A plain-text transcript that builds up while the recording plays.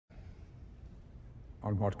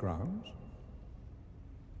On what grounds?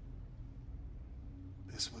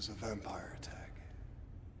 This was a vampire attack.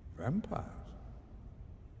 Vampires?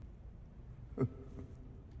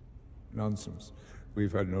 Nonsense.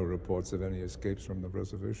 We've had no reports of any escapes from the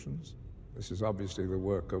reservations. This is obviously the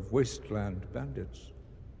work of wasteland bandits.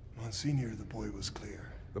 Monsignor, the boy was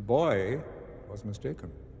clear. The boy was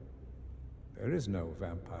mistaken. There is no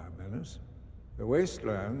vampire menace. The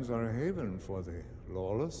wastelands are a haven for the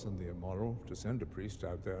lawless and the immoral. To send a priest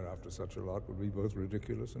out there after such a lot would be both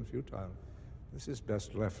ridiculous and futile. This is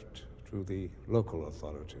best left to the local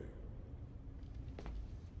authority.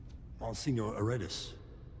 Monsignor Aredis,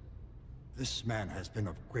 this man has been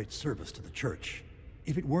of great service to the church.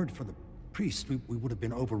 If it weren't for the priest, we would have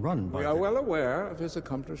been overrun by We are well aware of his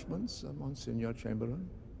accomplishments, Monsignor Chamberlain.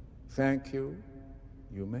 Thank you.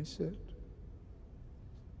 You may sit.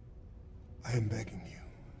 I am begging you.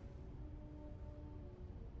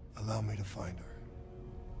 Allow me to find her.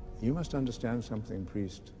 You must understand something,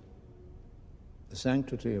 priest. The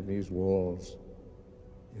sanctity of these walls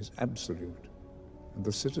is absolute, and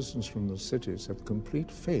the citizens from the cities have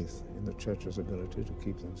complete faith in the church's ability to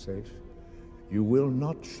keep them safe. You will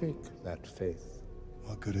not shake that faith.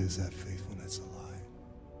 What good is that faith when it's a lie?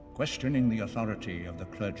 Questioning the authority of the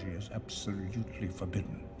clergy is absolutely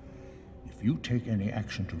forbidden. If you take any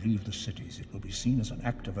action to leave the cities, it will be seen as an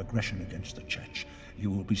act of aggression against the church. You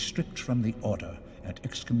will be stripped from the order and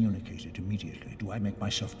excommunicated immediately. Do I make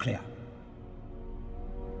myself clear?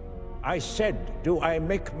 I said, do I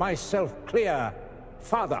make myself clear,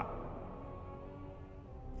 Father?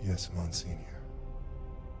 Yes, Monsignor.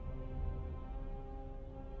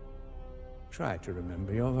 Try to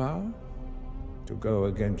remember your vow. To go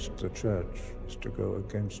against the church is to go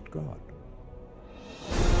against God.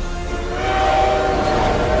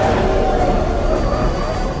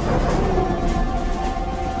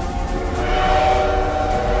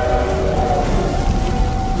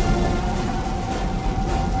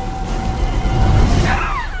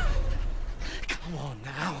 Come on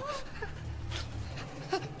now.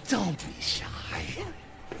 Don't be shy.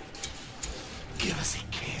 Give us a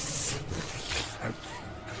kiss.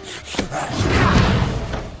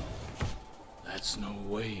 That's no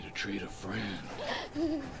way to treat a friend.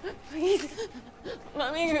 Please,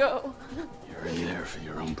 let me go. You're in there for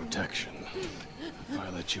your own protection. If I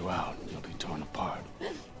let you out, you'll be torn apart,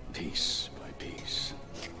 piece by piece.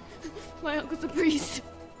 My uncle's a priest.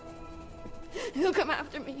 He'll come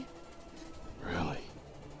after me. Really?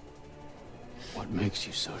 What makes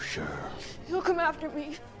you so sure? He'll come after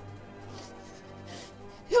me.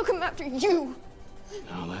 He'll come after you.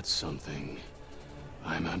 Now that's something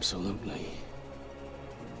I'm absolutely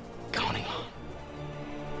counting on.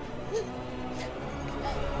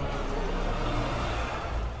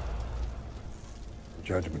 The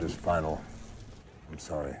judgment is final. I'm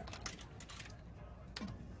sorry.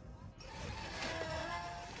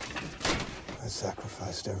 I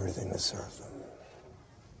sacrificed everything to serve them.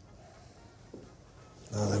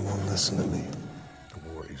 Now they won't listen to me. The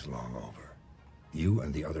war is long over. You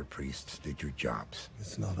and the other priests did your jobs.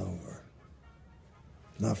 It's not over.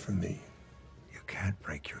 Not for me. You can't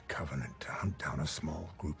break your covenant to hunt down a small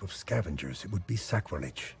group of scavengers. It would be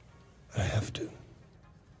sacrilege. I have to.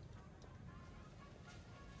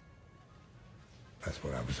 That's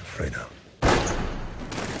what I was afraid of.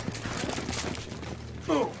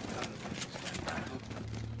 Oh!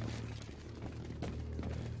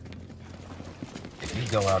 If you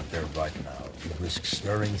go out there right now, you risk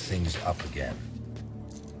stirring things up again.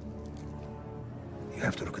 You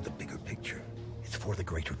have to look at the bigger picture. It's for the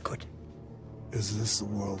greater good. Is this the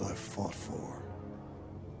world I fought for?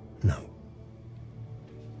 No.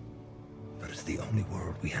 But it's the only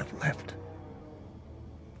world we have left.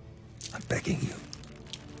 I'm begging you.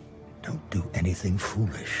 Don't do anything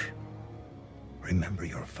foolish. Remember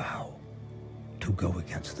your vow. To go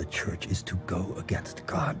against the church is to go against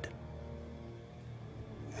God.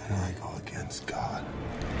 And I go against God.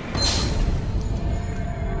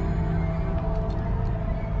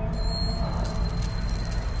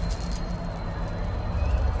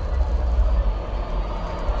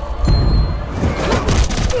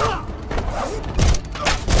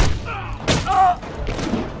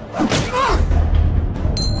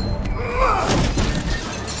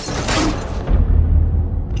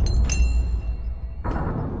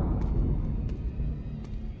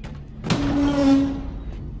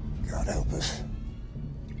 God help us.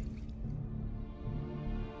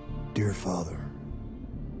 Dear Father,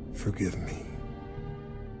 forgive me.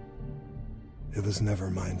 It was never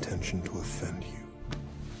my intention to offend you.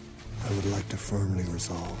 I would like to firmly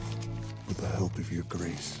resolve, with the help of your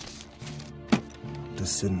grace, to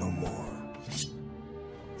sin no more,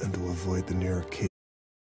 and to avoid the nearer cave.